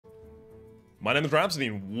My name is Rhapsody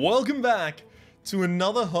and welcome back to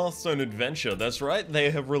another Hearthstone adventure. That's right,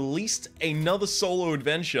 they have released another solo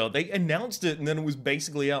adventure. They announced it and then it was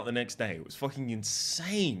basically out the next day. It was fucking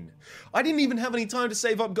insane. I didn't even have any time to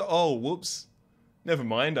save up oh, whoops. Never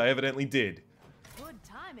mind, I evidently did. Good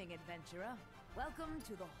timing, adventurer. Welcome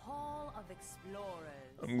to the Hall of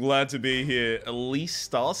Explorers. I'm glad to be here. Elise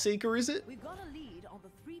Starseeker, is it? We've got a lead on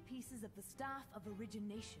the 3 pieces of the Staff of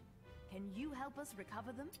Origination. Can you help us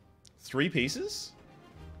recover them? 3 pieces?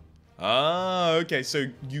 Ah, okay, so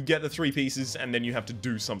you get the 3 pieces and then you have to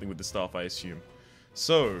do something with the staff, I assume.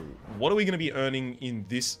 So, what are we going to be earning in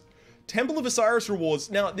this Temple of Osiris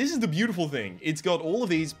rewards? Now, this is the beautiful thing. It's got all of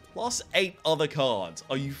these plus 8 other cards.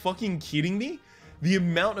 Are you fucking kidding me? The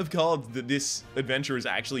amount of cards that this adventure is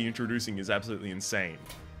actually introducing is absolutely insane.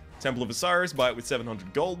 Temple of Osiris, buy it with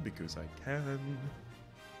 700 gold because I can.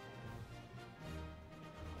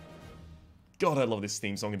 God, I love this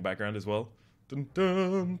theme song in the background as well. Dun,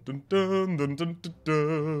 dun, dun, dun, dun, dun, dun,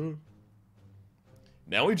 dun.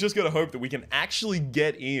 Now we've just got to hope that we can actually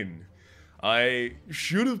get in. I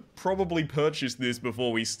should have probably purchased this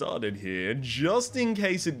before we started here, just in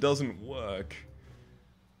case it doesn't work.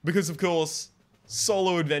 Because of course,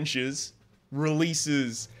 solo adventures,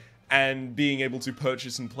 releases, and being able to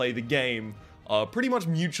purchase and play the game are pretty much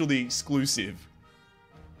mutually exclusive.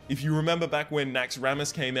 If you remember back when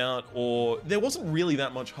Naxxramas came out, or there wasn't really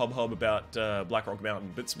that much hub about Blackrock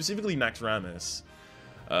Mountain, but specifically Naxxramas,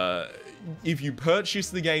 if you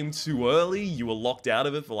purchased the game too early, you were locked out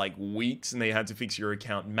of it for like weeks, and they had to fix your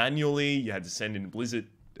account manually. You had to send in Blizzard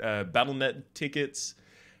Battle.net tickets.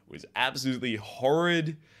 It was absolutely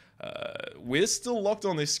horrid. We're still locked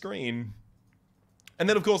on this screen. And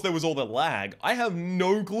then, of course, there was all the lag. I have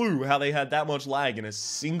no clue how they had that much lag in a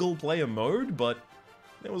single-player mode, but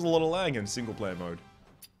there was a lot of lag in single-player mode.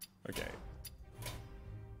 Okay.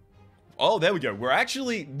 Oh, there we go. We're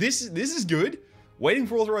actually... This is good. Waiting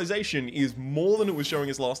for authorization is more than it was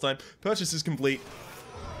showing us last time. Purchase is complete.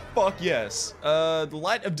 Fuck yes. The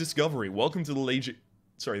Light of Discovery. Welcome to the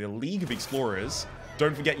League of Explorers.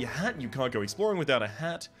 Don't forget your hat. You can't go exploring without a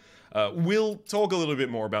hat. We'll talk a little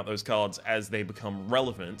bit more about those cards as they become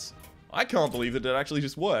relevant. I can't believe that it actually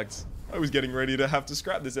just worked. I was getting ready to have to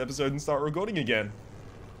scrap this episode and start recording again.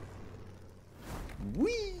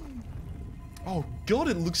 Whee! Oh god,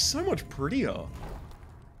 it looks so much prettier.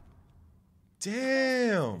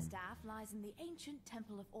 Damn! The staff lies in the ancient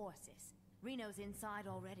temple of Orsis. Reno's inside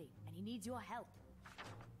already, and he needs your help.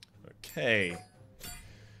 Okay.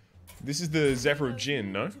 This is the Zephyr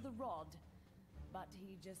Jinn, no? To the rod, but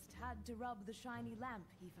he just had to rub the shiny lamp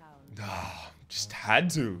he found. Ah, just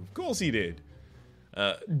had to. Of course he did.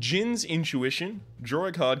 Jinn's Intuition. Draw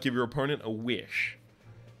a card, give your opponent a wish.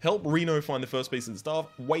 Help Reno find the first piece of the staff.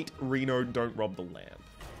 Wait, Reno, don't rub the lamp.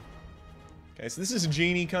 Okay, so this is a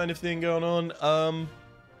genie kind of thing going on.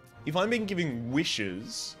 If I'm being giving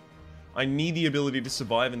wishes, I need the ability to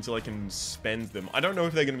survive until I can spend them. I don't know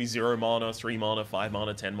if they're going to be 0 mana, 3 mana, 5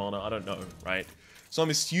 mana, 10 mana. I don't know, right? So I'm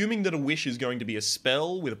assuming that a wish is going to be a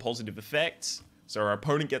spell with a positive effect. So our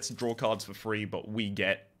opponent gets to draw cards for free, but we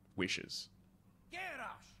get wishes.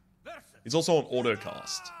 It's also an auto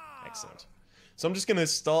cast. Excellent. So I'm just going to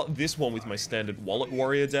start this one with my standard Wallet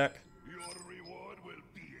Warrior deck.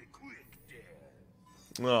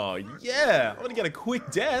 Oh, yeah! I'm going to get a quick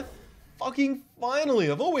death. Fucking finally!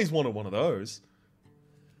 I've always wanted one of those.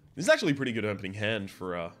 This is actually a pretty good opening hand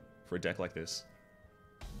for a deck like this.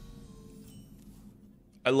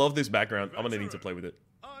 I love this background. I'm going to need to play with it.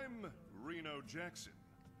 I'm Reno Jackson,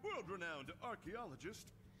 world-renowned archaeologist,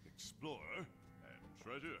 explorer, and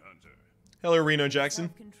treasure hunter. Hello, Reno Jackson.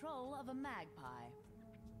 Control of a magpie.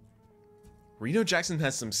 Reno Jackson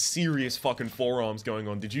has some serious fucking forearms going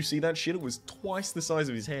on. Did you see that shit? It was twice the size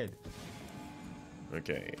of his head.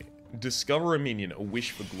 Okay. Discover a minion, a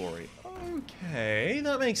wish for glory. Okay,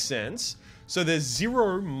 that makes sense. So there's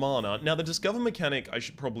 0 mana. Now the discover mechanic I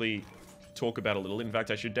should probably talk about a little. In fact,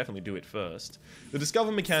 I should definitely do it first. The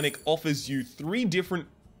discover mechanic offers you 3 different...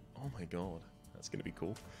 Oh my god, that's gonna be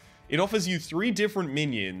cool. It offers you 3 different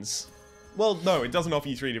minions. Well, no, it doesn't offer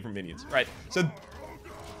you 3 different minions. Right, so...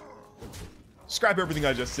 Scrap everything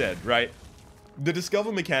I just said, right? The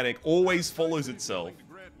discover mechanic always follows itself.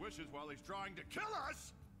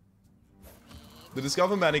 The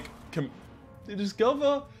discover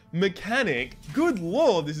mechanic, good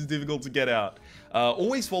lord, this is difficult to get out,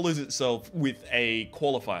 always follows itself with a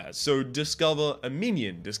qualifier. So discover a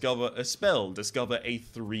minion, discover a spell, discover a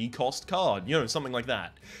 3-cost card, you know, something like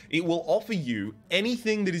that. It will offer you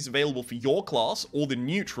anything that is available for your class or the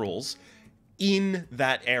neutrals in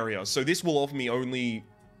that area. So this will offer me only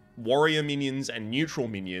warrior minions and neutral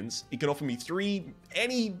minions, it can offer me 3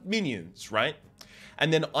 any minions, right?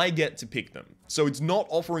 And then I get to pick them. So it's not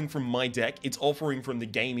offering from my deck, it's offering from the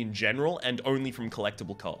game in general and only from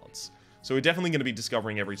collectible cards. So we're definitely going to be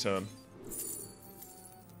discovering every turn.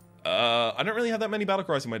 I don't really have that many battle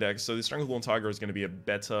cries in my deck, so the Stranglethorn Tiger is going to be a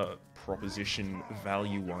better proposition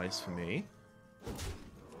value-wise for me.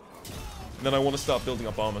 And then I want to start building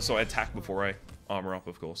up armor, so I attack before I armor up,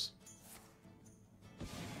 of course.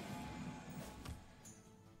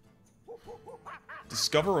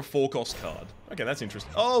 Discover a 4-cost card. Okay, that's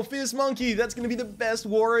interesting. Oh, Fierce Monkey! That's going to be the best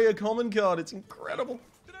warrior common card. It's incredible.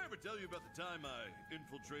 Did I ever tell you about the time I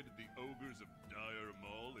infiltrated the ogres of Dire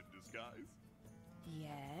Mall in disguise?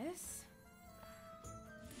 Yes.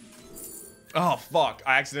 Oh, fuck.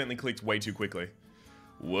 I accidentally clicked way too quickly.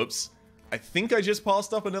 Whoops. I think I just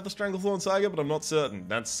passed up another Stranglethorn Tiger, but I'm not certain.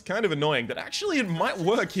 That's kind of annoying, but actually it might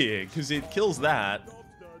work here, because it kills that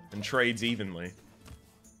and trades evenly.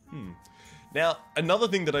 Now, another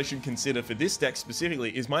thing that I should consider for this deck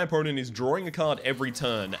specifically is my opponent is drawing a card every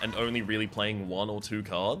turn and only really playing 1 or 2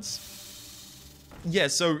 cards. Yeah,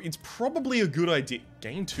 so it's probably a good idea.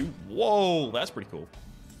 Gain 2? Whoa, that's pretty cool.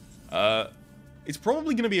 It's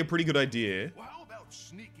probably going to be a pretty good idea. Well, how about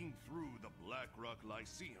sneaking through the Blackrock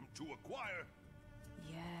Lyceum to acquire...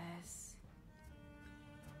 Yes.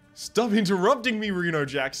 Stop interrupting me, Reno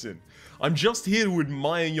Jackson. I'm just here to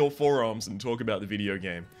admire your forearms and talk about the video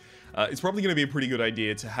game. It's probably going to be a pretty good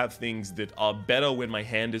idea to have things that are better when my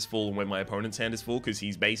hand is full and when my opponent's hand is full, because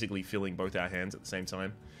he's basically filling both our hands at the same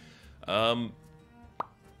time.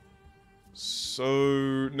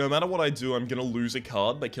 So, no matter what I do, I'm going to lose a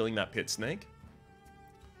card by killing that pit snake.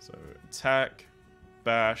 So, attack,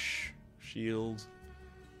 bash, shield.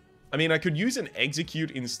 I mean, I could use an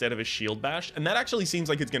execute instead of a shield bash, and that actually seems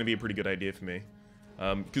like it's going to be a pretty good idea for me.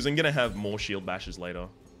 Because I'm going to have more shield bashes later.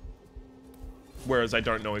 Whereas I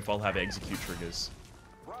don't know if I'll have execute triggers.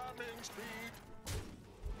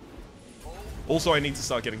 Also, I need to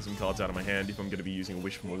start getting some cards out of my hand if I'm going to be using a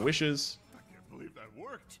Wish for More Wishes. I can't believe that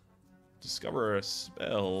worked. Discover a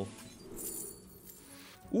spell.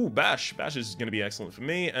 Ooh, Bash. Bash is going to be excellent for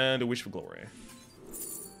me, and a Wish for Glory.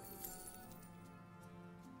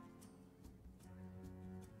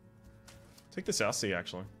 Take the South Sea,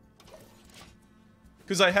 actually.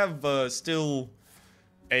 Because I have still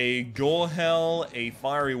a Gorehell, a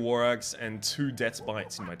Fiery War Axe, and 2 Death's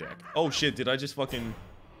Bites in my deck. Oh shit, did I just fucking...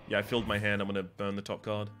 Yeah, I filled my hand. I'm gonna burn the top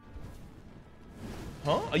card.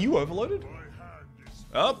 Huh? Are you overloaded?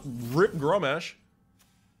 Oh, rip Gromash.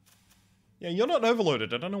 Yeah, you're not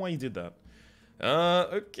overloaded. I don't know why you did that.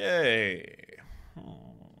 Okay.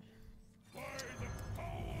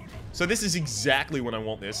 So this is exactly when I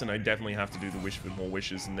want this, and I definitely have to do the Wish for More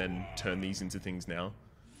Wishes and then turn these into things now.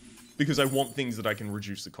 Because I want things that I can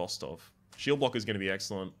reduce the cost of. Shield Block is going to be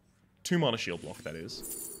excellent. 2 mana Shield Block, that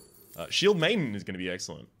is. Shield Maiden is going to be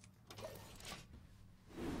excellent.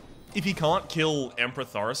 If he can't kill Emperor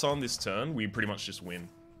Thaurissan this turn, we pretty much just win.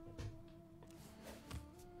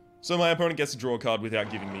 So my opponent gets to draw a card without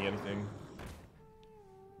giving me anything.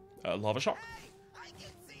 Lava Shock.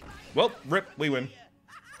 Well, rip, we win.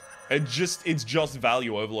 It's just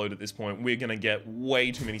value overload at this point. We're gonna get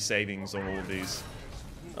way too many savings on all of these.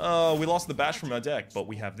 Oh, we lost the bash from our deck, but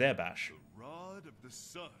we have their bash. The Rod of the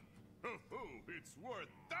Sun. Ho ho, it's worth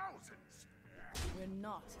thousands. We're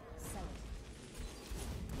not selling.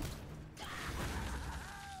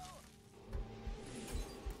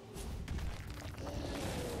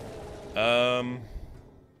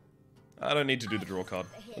 I don't need to do the draw card.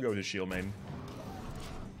 I'll go with the Shield Maiden.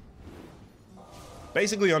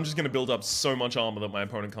 Basically, I'm just going to build up so much armor that my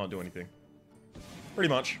opponent can't do anything. Pretty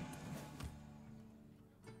much.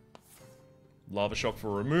 Lava Shock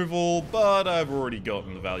for removal, but I've already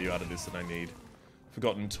gotten the value out of this that I need.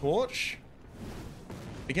 Forgotten Torch.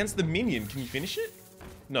 Against the minion, can you finish it?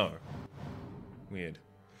 No. Weird.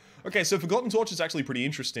 Okay, so Forgotten Torch is actually pretty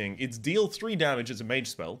interesting. It's deal 3 damage as a mage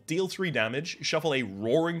spell. Deal 3 damage, shuffle a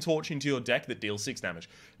Roaring Torch into your deck that deals 6 damage.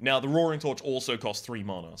 Now, the Roaring Torch also costs 3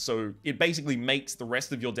 mana, so it basically makes the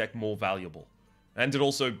rest of your deck more valuable. And it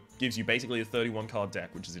also gives you basically a 31 card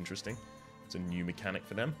deck, which is interesting. It's a new mechanic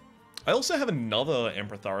for them. I also have another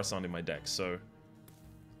Emperor Thaurissan in my deck, so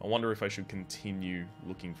I wonder if I should continue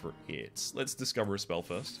looking for it. Let's discover a spell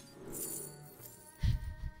first.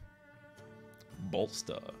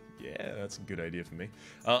 Bolster. Yeah, that's a good idea for me.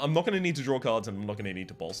 I'm not going to need to draw cards, and I'm not going to need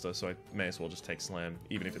to bolster, so I may as well just take Slam,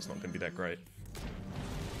 even if it's not going to be that great.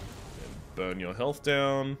 And burn your health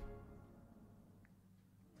down.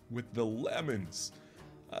 With the lemons.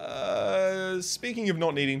 Speaking of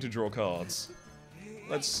not needing to draw cards,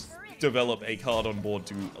 let's develop a card on board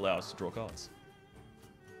to allow us to draw cards.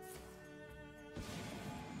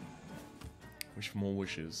 Wish for more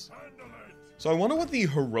wishes. So I wonder what the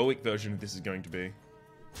heroic version of this is going to be.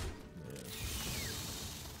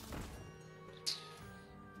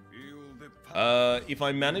 If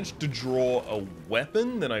I manage to draw a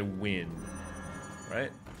weapon, then I win.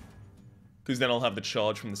 Right? Because then I'll have the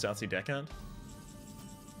charge from the South Sea Deckhand.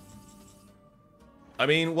 I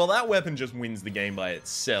mean, well, that weapon just wins the game by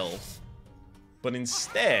itself. But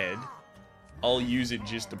instead, I'll use it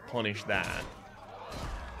just to punish that.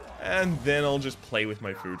 And then I'll just play with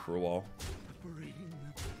my food for a while.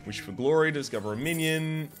 Wish for glory, discover a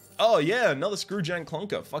minion. Oh yeah, another Screwjank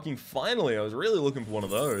Clunker. Fucking finally, I was really looking for one of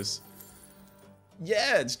those.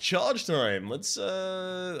 Yeah, it's charge time. Let's,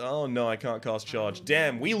 oh no, I can't cast charge.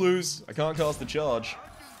 Damn, we lose. I can't cast the charge.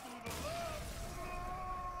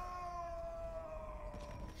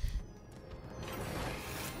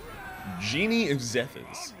 Genie of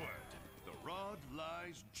Zephyrs. The rod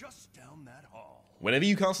lies just down that hall. Whenever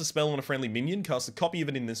you cast a spell on a friendly minion, cast a copy of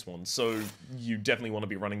it in this one. So you definitely want to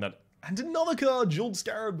be running that. And another card, Jeweled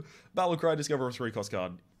Scarab. Battlecry, discover a 3-cost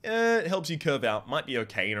card. It helps you curve out. Might be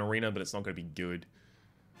okay in Arena, but it's not going to be good.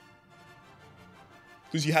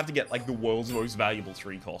 Because you have to get, like, the world's most valuable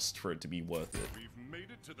 3-cost for it to be worth it. We've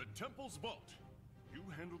made it to the temple's vault. You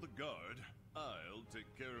handle the guard. I'll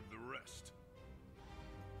take care of the rest.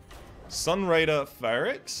 Sunraider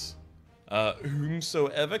Pharax.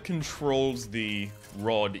 Whomsoever controls the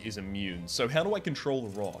rod is immune. So how do I control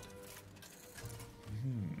the rod?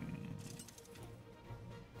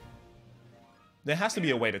 There has to be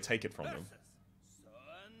a way to take it from them.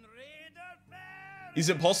 Is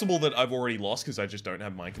it possible that I've already lost because I just don't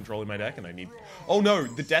have mind control in my deck and I need... Oh no,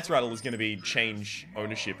 the Death Rattle is going to be change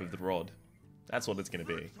ownership of the rod. That's what it's going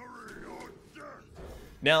to be.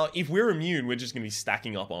 Now, if we're immune, we're just going to be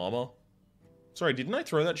stacking up armor. Sorry, didn't I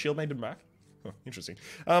throw that Shield Maiden back? Huh, interesting.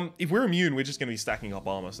 If we're immune, we're just going to be stacking up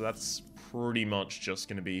armor, so that's pretty much just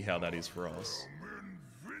going to be how that is for us.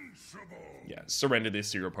 Yeah, surrender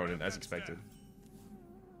this to your opponent as expected.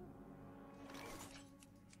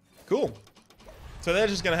 Cool. So they're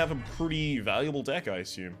just going to have a pretty valuable deck, I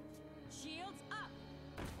assume. Shields up.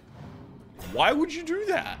 Why would you do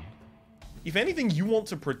that? If anything, you want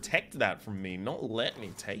to protect that from me, not let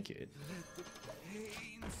me take it.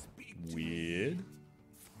 Weird.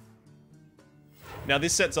 Now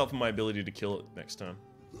this sets up for my ability to kill it next time.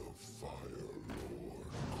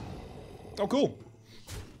 Oh, cool.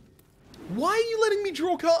 Why are you letting me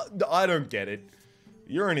draw cards? I don't get it.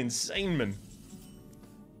 You're an insane man.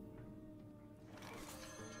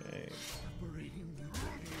 Okay.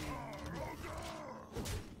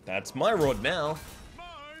 That's my rod now.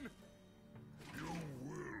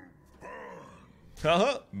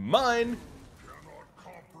 Haha, mine. Cannot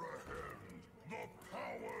comprehend the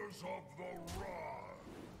powers of the rod.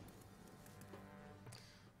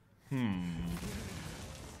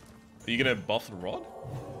 Are you gonna buff the rod?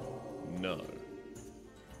 No.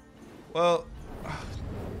 Well,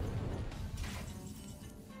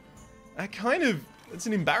 that kind of... It's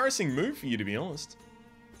an embarrassing move for you, to be honest.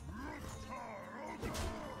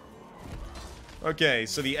 Okay,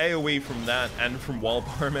 so the AoE from that and from Wild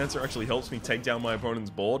Pyromancer actually helps me take down my opponent's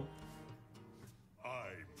board. I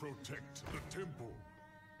protect the temple.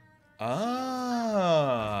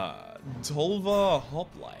 Ah, Tolvar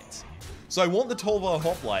Hoplite. So I want the Tolvar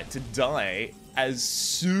Hoplite to die as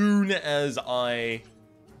soon as I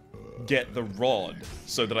get the rod,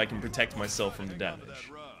 so that I can protect myself from the damage. That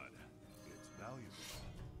rod. It's valuable.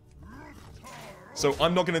 So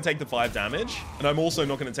I'm not going to take the 5 damage, and I'm also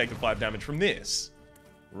not going to take the 5 damage from this.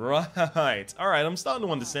 Right. Alright, I'm starting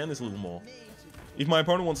to understand this a little more. If my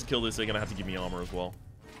opponent wants to kill this, they're going to have to give me armor as well.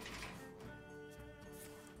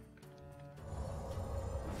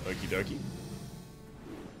 Okie dokie.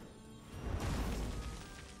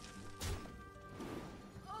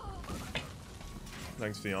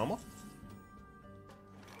 Thanks for the armor.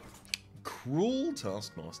 Cruel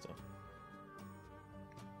Taskmaster.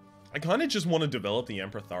 I kind of just want to develop the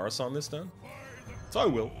Emperor Tharasan this turn. So I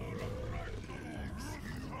will.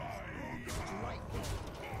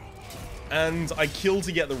 And I kill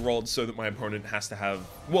to get the rod so that my opponent has to have...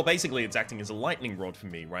 Well, basically it's acting as a lightning rod for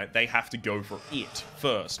me, right? They have to go for it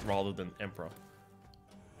first rather than Emperor.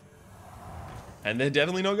 And they're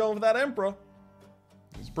definitely not going for that Emperor.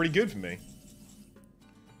 It's pretty good for me.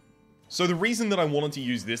 So the reason that I wanted to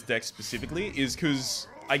use this deck specifically is because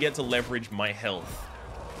I get to leverage my health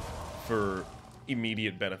for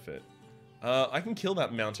immediate benefit. I can kill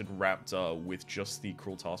that mounted raptor with just the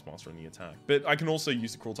Cruel Taskmaster in the attack. But I can also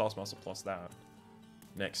use the Cruel Taskmaster plus that.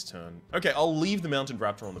 next turn. Okay, I'll leave the Mounted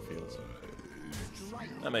Raptor on the field.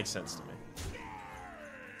 That makes sense to me.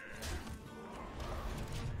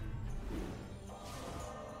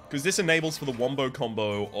 Because this enables for the wombo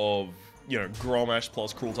combo of, you know, Grommash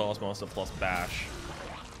plus Cruel Taskmaster plus Bash.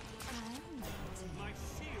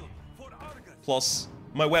 Plus,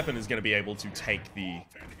 my weapon is going to be able to take the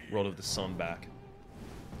Rod of the Sun back.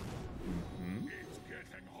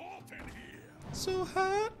 So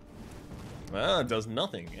hot. Ah, does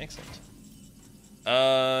nothing. Excellent.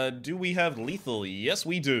 Do we have lethal? Yes,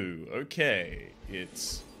 we do. Okay.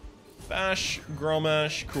 It's Bash,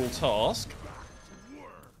 Grommash, Cruel Task.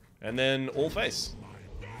 And then all face.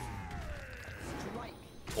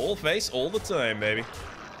 All face all the time, baby.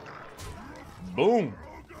 Boom.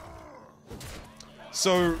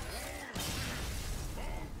 So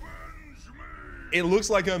it looks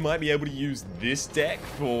like I might be able to use this deck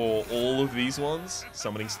for all of these ones.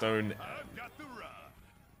 Summoning Stone. I've got the rod.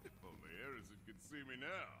 Only Harrison can see me now.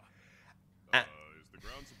 Is the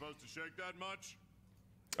ground supposed to shake that much?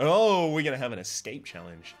 Oh, we're gonna have an escape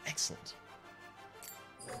challenge. Excellent.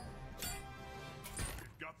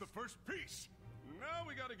 We've got the first piece. Now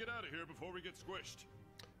we gotta get out of here before we get squished.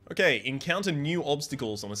 Okay, encounter new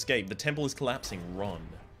obstacles on escape. The temple is collapsing. Run.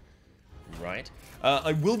 Right.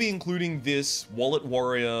 I will be including this Wallet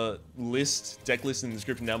Warrior list, deck list in the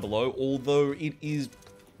description down below, although it is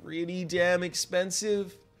pretty damn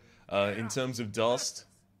expensive in terms of dust.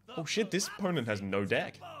 Oh shit, this opponent has no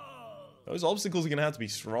deck. Those obstacles are going to have to be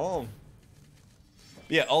strong.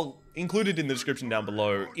 But yeah, I'll include it in the description down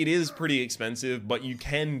below. It is pretty expensive, but you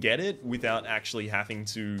can get it without actually having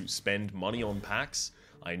to spend money on packs.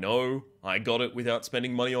 I know, I got it without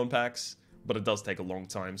spending money on packs, but it does take a long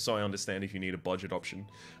time, so I understand if you need a budget option.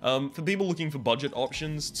 For people looking for budget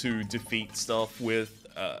options to defeat stuff with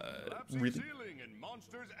really... and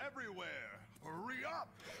monsters everywhere. Hurry up!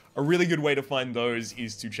 A really good way to find those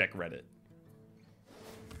is to check Reddit.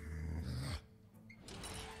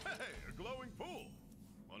 Hey, a glowing pool.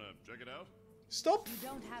 Wanna check it out? Stop! You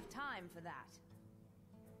don't have time for that.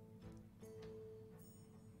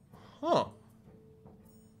 Huh.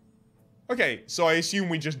 Okay, so I assume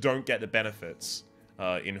we just don't get the benefits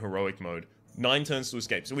in heroic mode. 9 turns to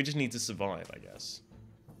escape, so we just need to survive, I guess.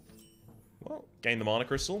 Well, gain the Mana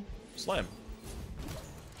Crystal. Slam.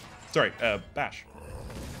 Sorry, Bash.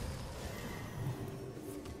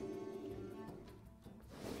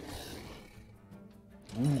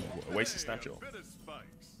 Ooh, Oasis Snapshot.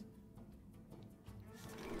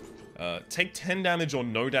 Take 10 damage or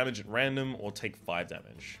no damage at random, or take 5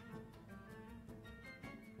 damage.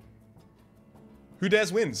 Who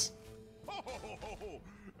dares wins? Oh,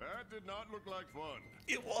 that did not look like fun.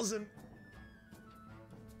 It wasn't.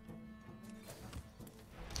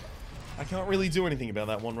 I can't really do anything about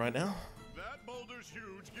that one right now. That boulder's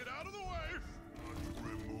huge. Get out of the way.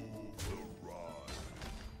 Remove the rod.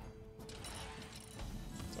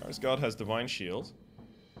 Cyrus God has Divine Shield.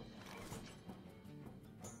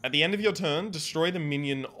 At the end of your turn, destroy the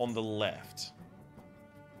minion on the left.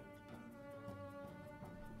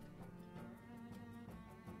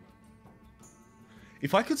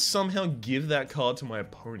 If I could somehow give that card to my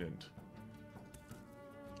opponent.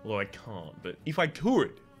 Although I can't, but if I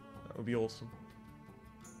could, that would be awesome.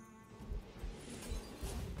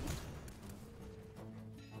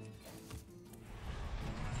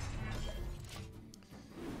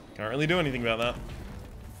 Can't really do anything about that.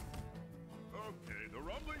 Okay, the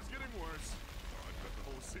rumbling's getting worse. I bet the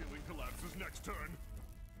whole ceiling collapses next turn.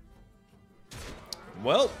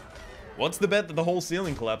 Well, what's the bet that the whole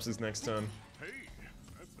ceiling collapses next turn? Hey,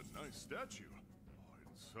 that's a nice statue. Oh,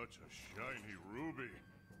 it's such a shiny ruby.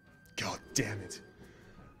 God damn it.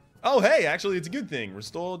 Oh, hey, actually, it's a good thing.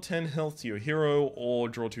 Restore 10 health to your hero or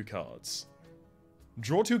draw 2 cards.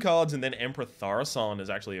 Draw 2 cards and then Emperor Tharasan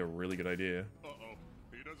is actually a really good idea. Uh-oh,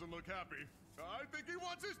 he doesn't look happy. I think he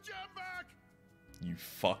wants his gem back. You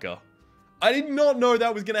fucker. I did not know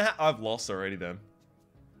that was gonna happen. I've lost already then.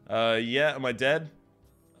 Yeah, am I dead?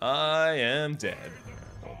 I am dead.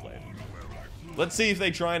 Well played. Let's see if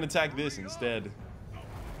they try and attack this instead.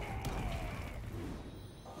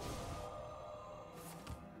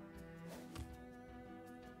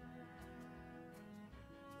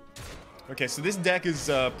 Okay, so this deck is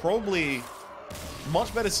probably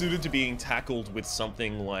much better suited to being tackled with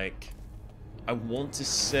something like, I want to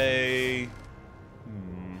say,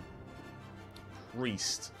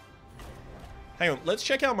 Priest. Hang on, let's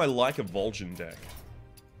check out my Like a Vol'jin deck.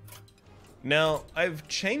 Now, I've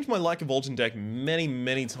changed my Like a Vol'jin deck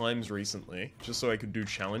many times recently, just so I could do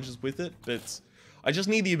challenges with it, but I just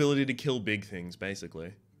need the ability to kill big things,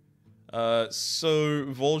 basically. So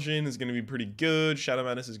Vol'jin is going to be pretty good. Shadow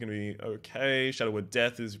Madness is going to be okay. Shadow Word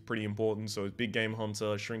Death is pretty important. So is Big Game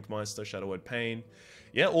Hunter, Shrinkmeister, Shadow Word Pain.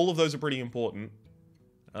 Yeah, all of those are pretty important.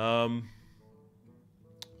 I'm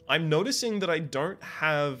noticing that I don't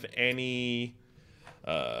have any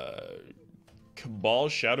Cabal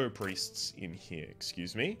Shadow Priests in here.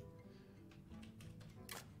 Excuse me.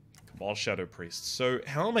 Cabal Shadow Priests. So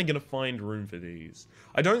how am I going to find room for these?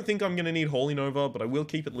 I don't think I'm going to need Holy Nova, but I will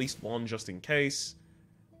keep at least one just in case.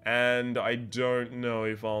 And I don't know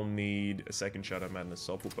if I'll need a second Shadow Madness,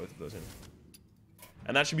 so I'll put both of those in.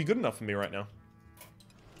 And that should be good enough for me right now.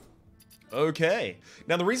 Okay.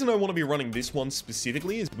 Now, the reason I want to be running this one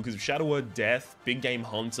specifically is because of Shadow Word Death, Big Game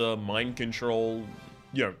Hunter, Mind Control,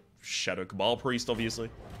 you know, Shadow Cabal Priest, obviously.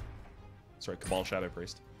 Sorry, Cabal Shadow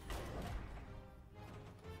Priest.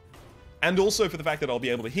 And also for the fact that I'll be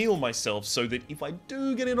able to heal myself so that if I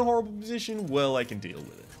do get in a horrible position, well, I can deal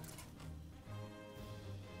with it.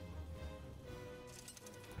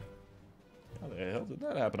 How the hell did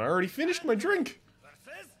that happen? I already finished my drink.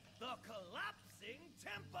 Versus the collapsing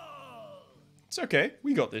temple. It's okay.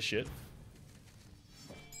 We got this shit.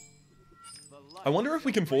 I wonder if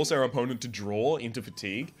we can force our opponent to draw into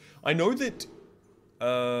fatigue. I know that...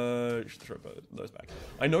 should throw those back.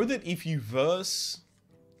 I know that if you verse...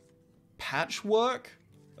 Patchwork,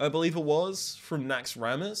 I believe it was, from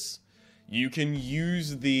Naxxramas, you can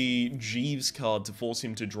use the Jeeves card to force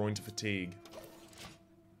him to draw into fatigue.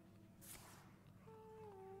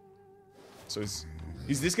 So is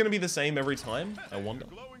this going to be the same every time? I wonder.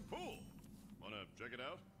 Glowing pool. Wanna check it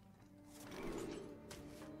out?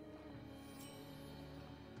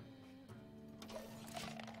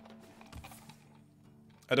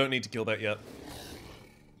 I don't need to kill that yet.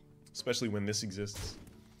 Especially when this exists.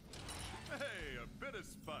 Hey, a bit of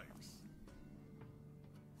spikes.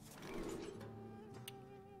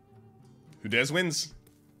 Who dares wins.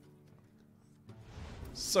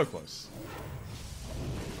 So close.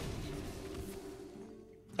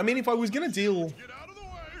 I mean, if I was gonna deal... Get out of the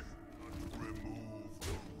way. Remove the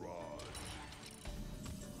rod.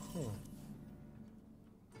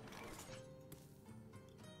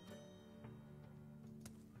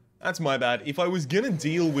 That's my bad. If I was gonna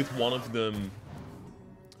deal with one of them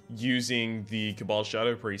using the Cabal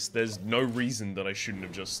Shadow Priest, there's no reason that I shouldn't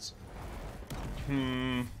have just...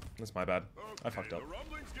 That's my bad. I fucked up. The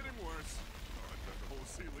rumbling's getting worse. I bet the whole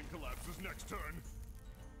ceiling collapses next turn.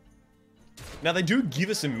 Now, they do give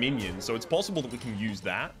us a minion, so it's possible that we can use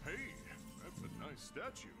that. Hey, that's a nice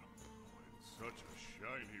statue. It's such a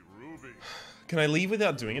shiny ruby. Can I leave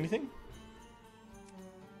without doing anything?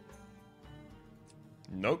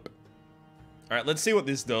 Nope. Alright, let's see what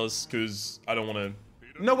this does, because I don't want to...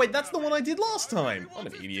 No, wait, that's the one I did last time! I'm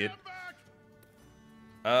an idiot.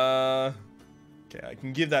 Okay, I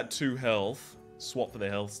can give that 2 health. Swap for the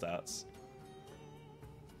health stats.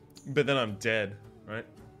 But then I'm dead, right?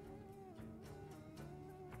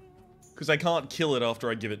 Because I can't kill it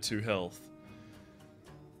after I give it 2 health.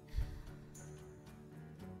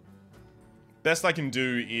 Best I can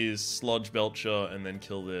do is Sludge Belcher and then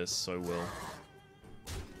kill this, so will.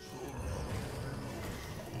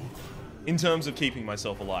 In terms of keeping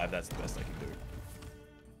myself alive, that's the best I can do.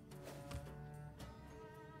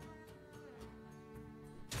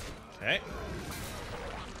 Okay.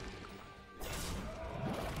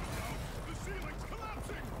 The ceiling's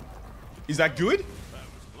collapsing. Is that good? That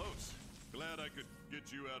was close. Glad I could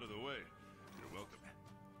get you out of the way. You're welcome.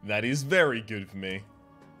 That is very good for me.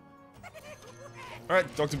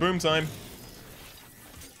 Alright, Dr. Boom time.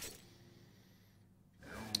 You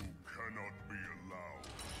cannot be allowed to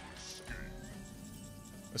escape.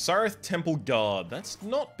 Osirith Temple Guard. That's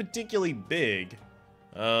not particularly big.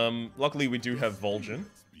 Luckily we do have Vol'jin.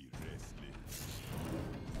 Be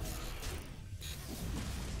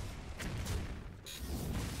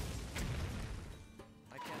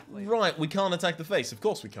restless. Right, we can't attack the face. Of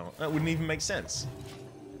course we can't. That wouldn't even make sense.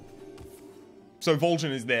 So Vol'jin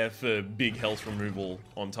is there for big health removal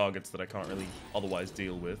on targets that I can't really otherwise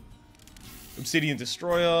deal with. Obsidian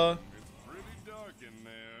Destroyer. It's pretty dark in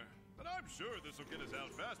there, but I'm sure this will get us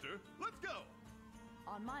out faster. Let's go.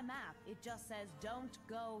 On my map, it just says, "Don't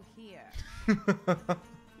go here."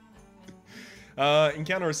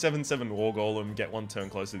 Encounter a 7/7 War Golem, get 1 turn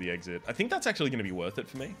close to the exit. I think that's actually going to be worth it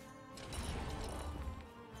for me.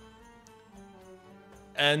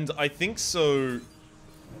 And I think so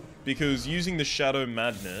because using the Shadow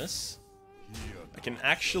Madness, I can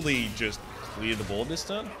actually just clear the board this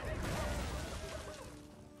turn.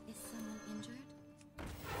 Is someone injured?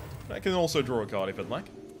 I can also draw a card if I'd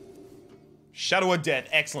like. Shadow of Death,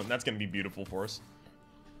 excellent. That's going to be beautiful for us.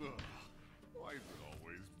 Ugh, why is it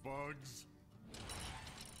always bugs.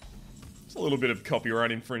 It's a little bit of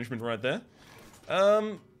copyright infringement right there.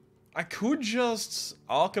 I could just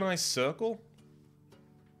Arcanine Circle.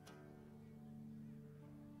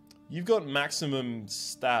 You've got maximum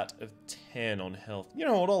stat of 10 on health. You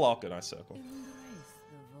know what, I'll Arcanine Circle.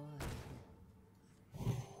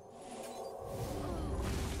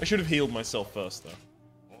 I should have healed myself first, though.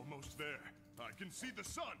 Almost there. I can see the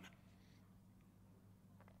sun.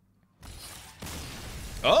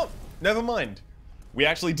 Oh, never mind. We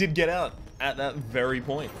actually did get out at that very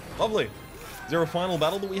point. Lovely. Is there a final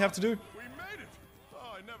battle that we have to do? We made it.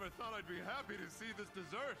 Oh, I never thought I'd be happy to see this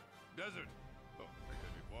desert. Desert. Oh, I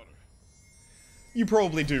need water. You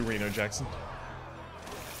probably do, Reno Jackson.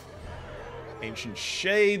 Ancient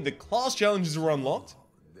Shade. The class challenges are unlocked.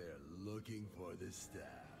 They're looking for the staff.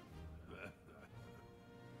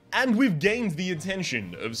 And we've gained the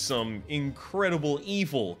attention of some incredible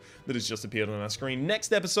evil that has just appeared on our screen.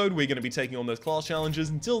 Next episode, we're going to be taking on those class challenges.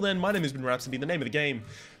 Until then, my name has been Rhapsody, the name of the game.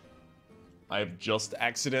 I have just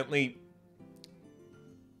accidentally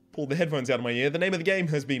pulled the headphones out of my ear. The name of the game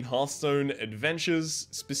has been Hearthstone Adventures,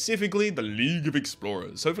 specifically the League of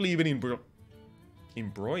Explorers. Hopefully you've been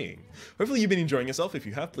Hopefully you've been enjoying yourself. If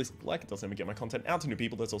you have, please like. It does help me get my content out to new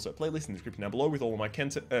people. There's also a playlist in the description down below with all of my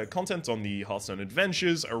content on the Hearthstone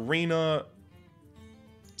Adventures, Arena,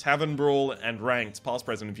 Tavern Brawl, and Ranked, past,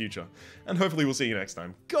 present, and future. And hopefully we'll see you next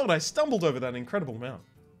time. God, I stumbled over that incredible amount.